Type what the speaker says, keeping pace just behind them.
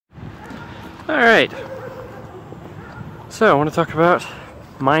Alright, so I want to talk about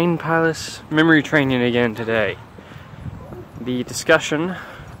Mind Palace memory training again today. The discussion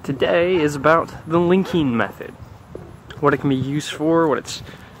today is about the linking method. What it can be used for, what it's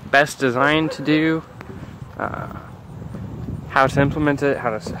best designed to do, how to implement it,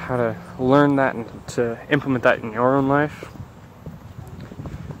 how to learn that and to implement that in your own life.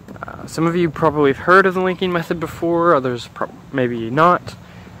 Some of you probably have heard of the linking method before, others maybe not.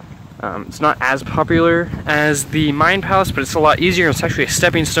 It's not as popular as the Mind Palace, but it's a lot easier. It's actually a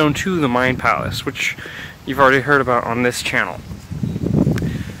stepping stone to the Mind Palace, which you've already heard about on this channel.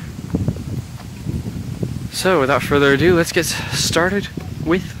 So without further ado, let's get started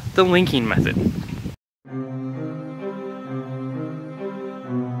with the linking method.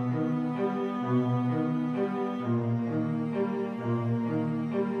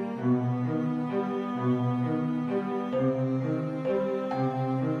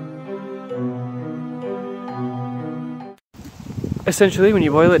 Essentially, when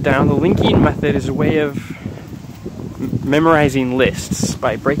you boil it down, the linking method is a way of memorizing lists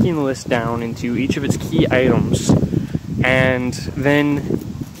by breaking the list down into each of its key items and then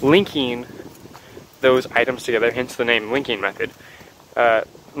linking those items together, hence the name linking method.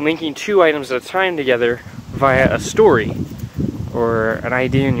 Linking two items at a time together via a story or an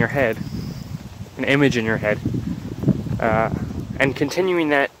idea in your head, an image in your head, and continuing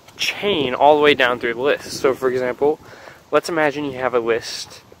that chain all the way down through the list. So for example, let's imagine you have a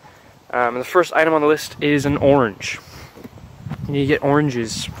list, and the first item on the list is an orange. You get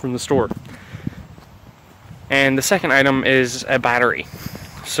oranges from the store. And the second item is a battery.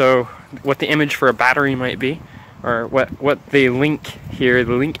 So what the image for a battery might be, or what the link here,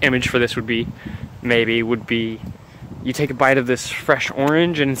 the link image for this would be, maybe would be, you take a bite of this fresh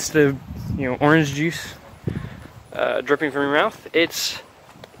orange, and instead of, orange juice dripping from your mouth, it's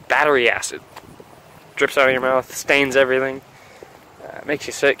battery acid. Drips out of your mouth, stains everything, makes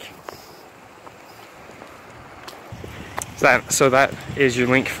you sick. So that is your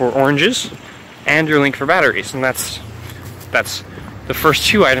link for oranges and your link for batteries, and that's the first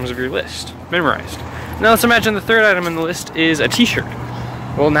two items of your list memorized. Now let's imagine the third item in the list is a t-shirt.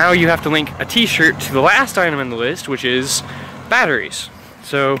 Well, now you have to link a t-shirt to the last item in the list, which is batteries.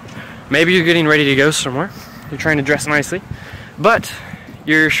 So maybe you're getting ready to go somewhere, you're trying to dress nicely, but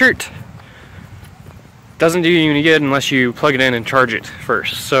your shirt doesn't do you any good unless you plug it in and charge it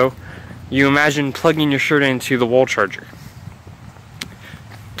first. So you imagine plugging your shirt into the wall charger.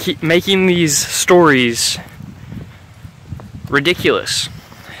 Keep making these stories ridiculous.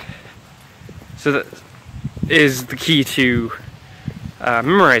 So that is the key to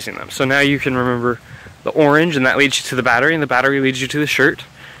memorizing them. So now you can remember the orange, and that leads you to the battery, and the battery leads you to the shirt,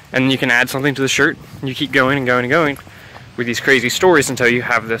 and you can add something to the shirt, and you keep going and going and going with these crazy stories until you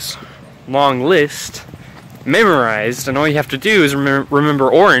have this long list memorized, and all you have to do is remember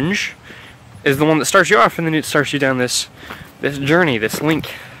orange is the one that starts you off, and then it starts you down this journey, this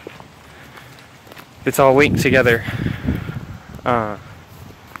link. It's all linked together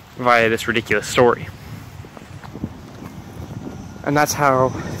via this ridiculous story. And that's how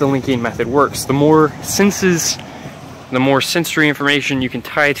the linking method works. The more senses, the more sensory information you can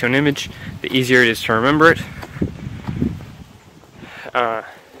tie to an image, the easier it is to remember it.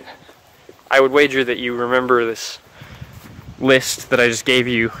 I would wager that you remember this list that I just gave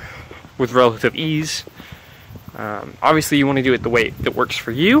you with relative ease. Obviously you want to do it the way that works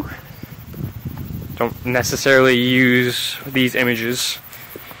for you. Don't necessarily use these images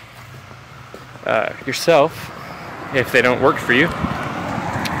yourself if they don't work for you.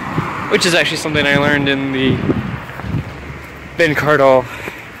 Which is actually something I learned in the Ben Cardall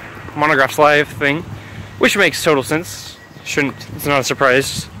Monographs Live thing, which makes total sense. It's not a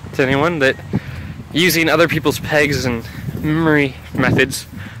surprise to anyone that using other people's pegs and memory methods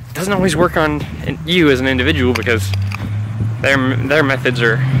doesn't always work on you as an individual, because their methods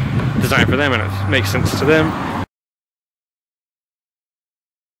are designed for them and it makes sense to them.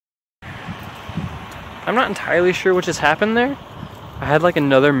 I'm not entirely sure what just happened there. I had like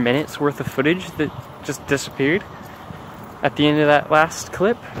another minute's worth of footage that just disappeared at the end of that last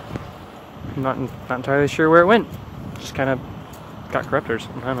clip. I'm not entirely sure where it went. Just kind of got corrupted or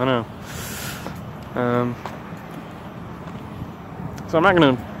something, I don't know. So I'm not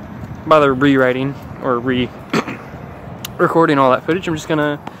going to bother rewriting or recording all that footage. I'm just going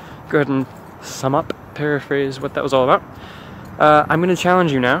to go ahead and paraphrase what that was all about. I'm going to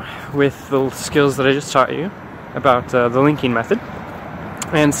challenge you now with the skills that I just taught you about the linking method,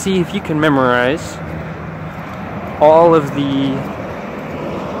 and see if you can memorize all of the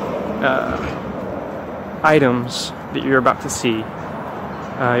items that you're about to see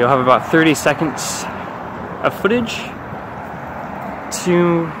You'll have about 30 seconds of footage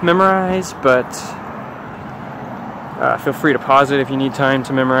to memorize, but feel free to pause it if you need time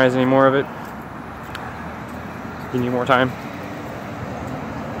to memorize any more of it. If you need more time.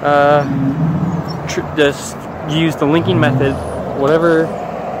 Just use the linking method, whatever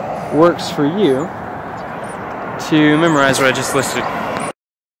works for you, to memorize what I just listed.